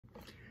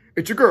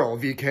It's your girl,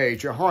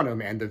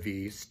 VKJEHANNUM, and the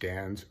V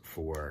stands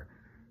for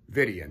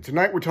Vidian.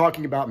 Tonight we're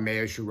talking about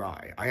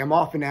Maergzjirah. I am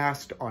often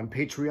asked on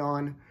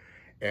Patreon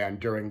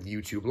and during the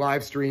YouTube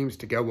live streams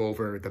to go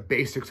over the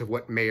basics of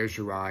what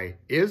Maergzjirah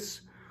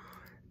is,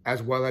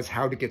 as well as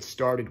how to get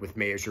started with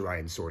Maergzjirah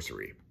and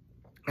sorcery.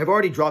 I've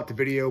already dropped a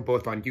video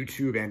both on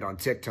YouTube and on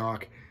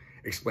TikTok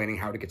explaining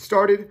how to get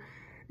started.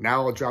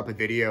 Now I'll drop a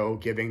video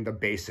giving the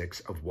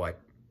basics of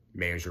what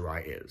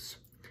Maergzjirah is.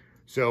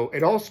 So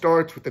it all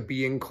starts with a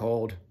being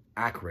called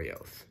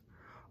Akraioth.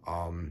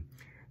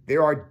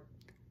 There are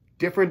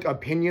different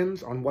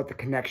opinions on what the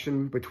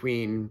connection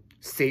between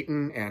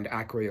Satan and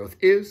Akraioth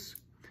is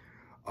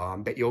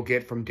that you'll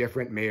get from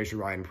different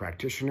Maergzjirahian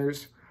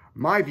practitioners.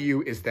 My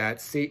view is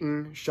that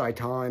Satan,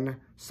 Shaitan,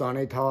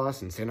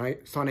 Sanatas, and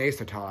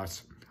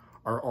Sanesatas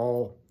are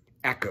all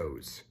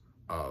echoes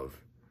of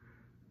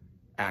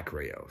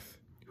Akraioth,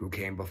 who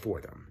came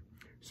before them.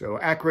 So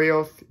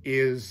Akraioth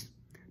is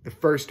the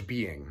first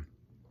being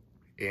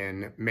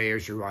in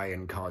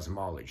Maergzjirahian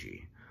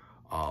cosmology.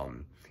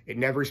 It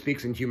never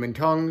speaks in human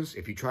tongues.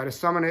 If you try to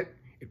summon it,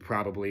 it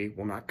probably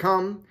will not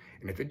come.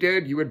 And if it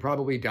did, you would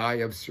probably die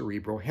of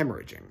cerebral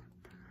hemorrhaging.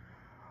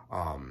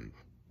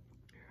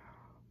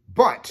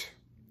 But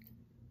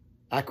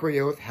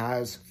Akraioth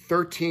has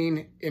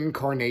 13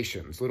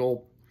 incarnations,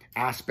 little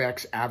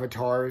aspects,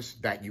 avatars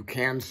that you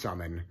can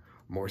summon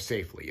more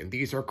safely. And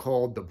these are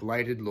called the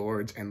Blighted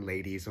Lords and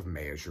Ladies of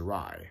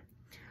Maergzjirah.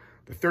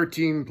 The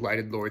 13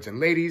 Blighted Lords and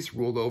Ladies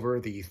rule over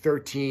the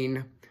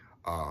 13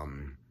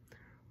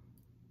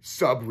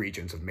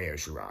 sub-regions of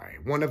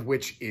Maergzjirah, one of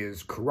which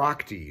is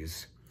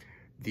Karaktes,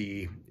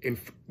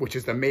 which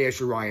is the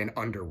Maergzjirahian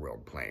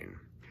underworld plane.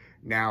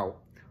 Now,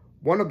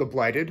 one of the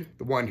Blighted,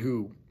 the one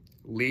who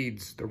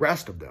leads the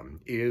rest of them,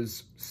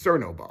 is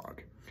Cernobog,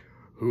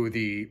 who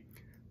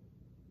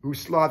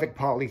Slavic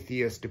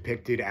polytheists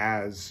depicted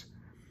as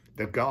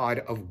the god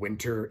of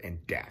winter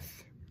and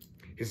death.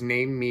 His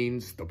name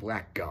means the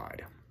Black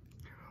God.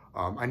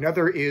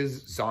 Another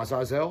is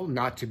Zazazel,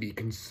 not to be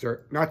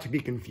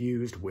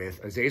confused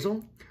with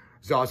Azazel.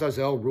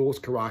 Zazazel rules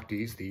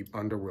Karaktes, the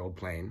underworld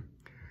plane.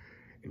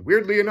 And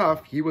weirdly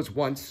enough, he was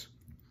once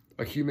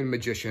a human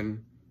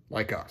magician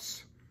like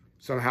us.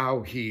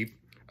 Somehow he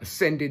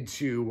ascended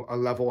to a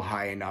level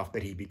high enough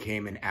that he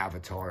became an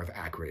avatar of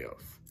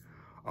Akraioth.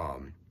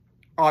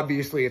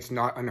 Obviously, it's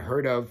not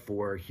unheard of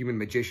for human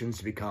magicians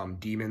to become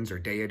demons or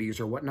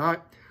deities or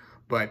whatnot,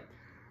 but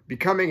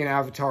becoming an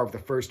avatar of the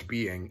first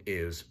being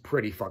is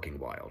pretty fucking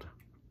wild.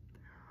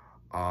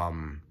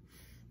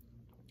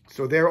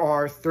 So there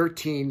are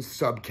 13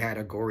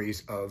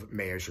 subcategories of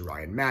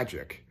Maergzjirahian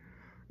magic,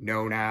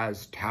 known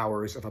as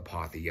Towers of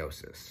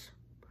Apotheosis.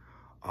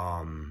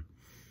 And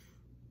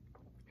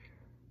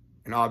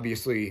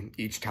obviously,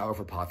 each Tower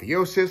of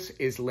Apotheosis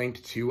is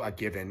linked to a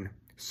given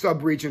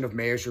sub-region of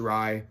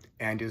Maergzjirah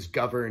and is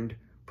governed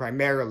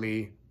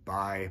primarily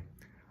by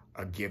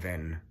a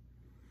given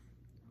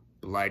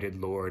Blighted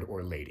Lord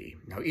or Lady.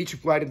 Now,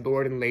 each Blighted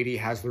Lord and Lady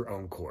has their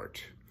own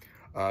court.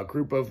 A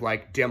group of,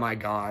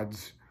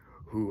 demigods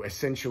who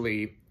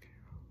essentially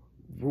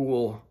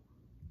rule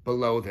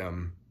below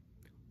them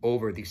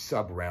over the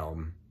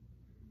sub-realm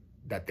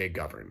that they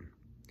govern.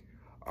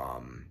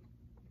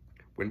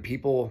 When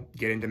people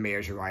get into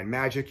Maergzjirahian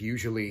magic,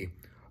 usually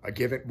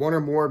one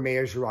or more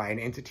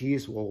Maergzjirahian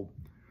entities will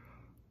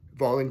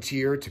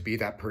volunteer to be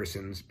that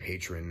person's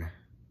patron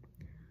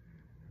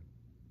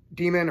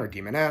demon or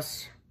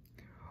demoness.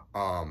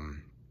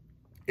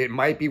 It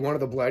might be one of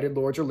the Blighted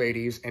Lords or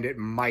Ladies, and it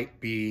might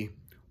be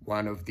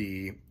one of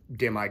the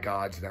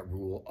demigods that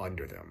rule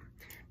under them.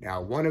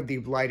 Now, one of the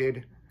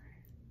Blighted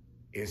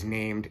is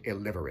named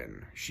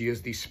Illiverin. She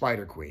is the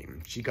Spider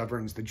Queen. She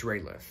governs the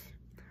Draelith.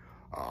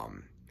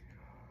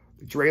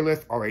 The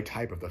Draelith are a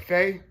type of the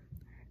Fae,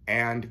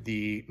 and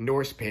the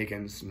Norse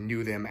pagans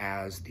knew them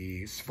as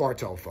the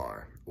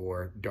Svartalfar,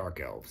 or Dark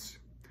Elves.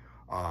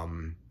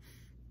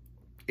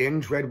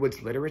 In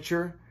Dreadwood's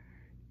literature,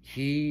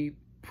 he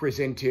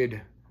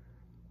presented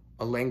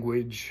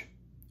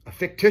a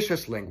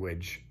fictitious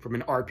language from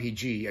an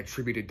RPG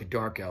attributed to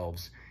Dark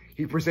Elves.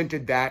 He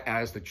presented that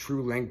as the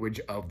true language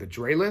of the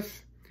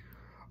Draelith.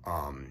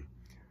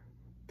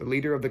 The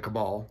leader of the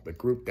Cabal, the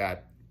group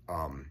that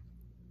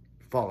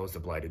follows the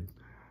Blighted,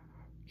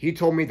 he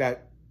told me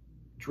that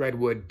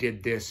Dreadwood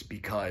did this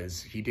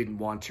because he didn't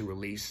want to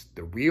release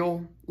the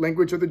real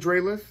language of the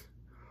Draelith.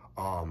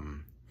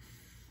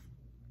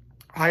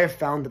 I have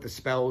found that the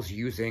spells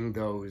using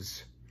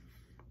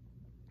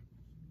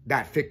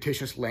that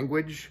fictitious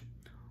language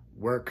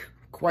work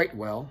quite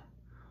well.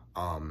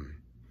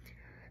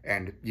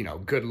 And,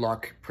 good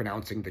luck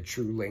pronouncing the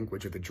true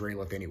language of the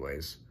Draelith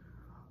anyways.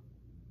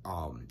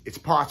 It's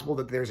possible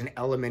that there's an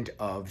element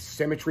of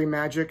symmetry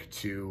magic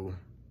to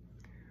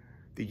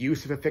the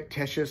use of a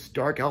fictitious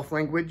Dark Elf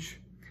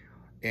language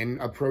in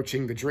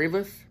approaching the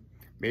Draelith.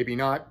 Maybe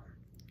not.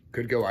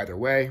 Could go either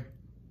way.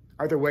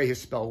 Either way,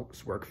 his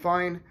spells work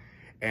fine.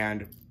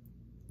 And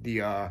the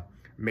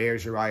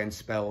Maergzjirahian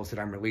spells that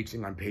I'm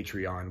releasing on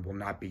Patreon will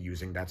not be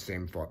using that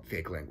same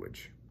fake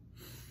language.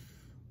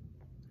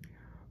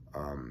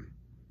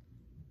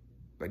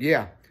 But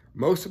yeah,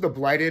 most of the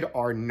Blighted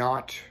are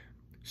not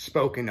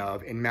spoken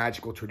of in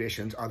magical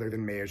traditions other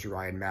than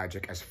Maergzjirah and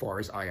magic, as far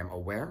as I am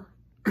aware.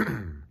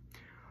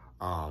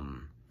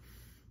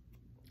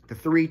 The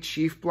three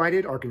chief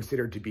Blighted are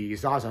considered to be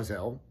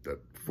Zazazel, the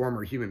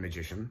former human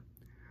magician,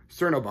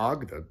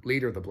 Cernobog, the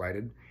leader of the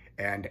Blighted,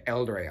 and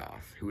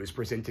Eldraoth, who is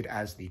presented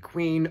as the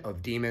queen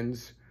of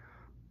demons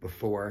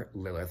before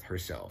Lilith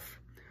herself.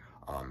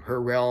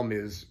 Her realm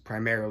is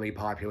primarily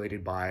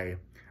populated by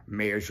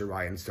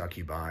Maergzjirah and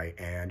succubi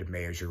and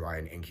Maergzjirah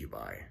and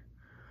incubi.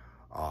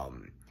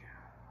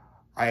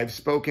 I have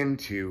spoken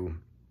to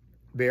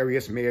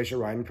various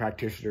Maergzjirah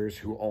practitioners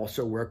who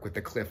also work with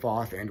the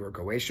Qliphoth and or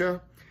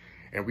Goetia,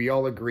 and we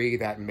all agree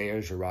that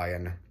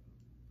Maergzjirah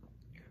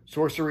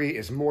sorcery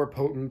is more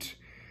potent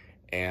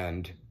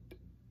and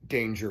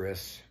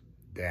dangerous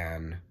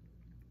than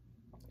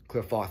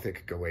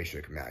Qliphothic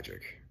Goetic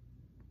magic.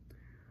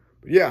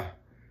 But yeah,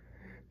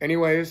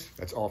 anyways,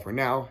 that's all for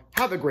now.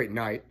 Have a great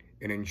night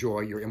and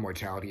enjoy your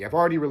immortality. I've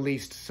already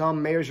released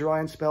some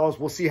Maergzjirah spells.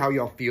 We'll see how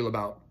y'all feel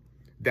about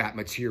that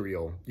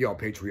material, y'all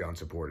Patreon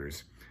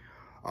supporters.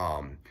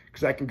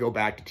 Because I can go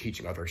back to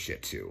teaching other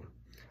shit too.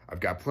 I've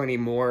got plenty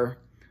more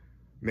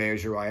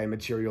Maergzjirah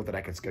material that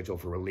I can schedule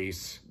for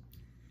release,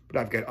 but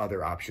I've got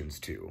other options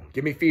too.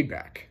 Give me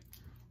feedback.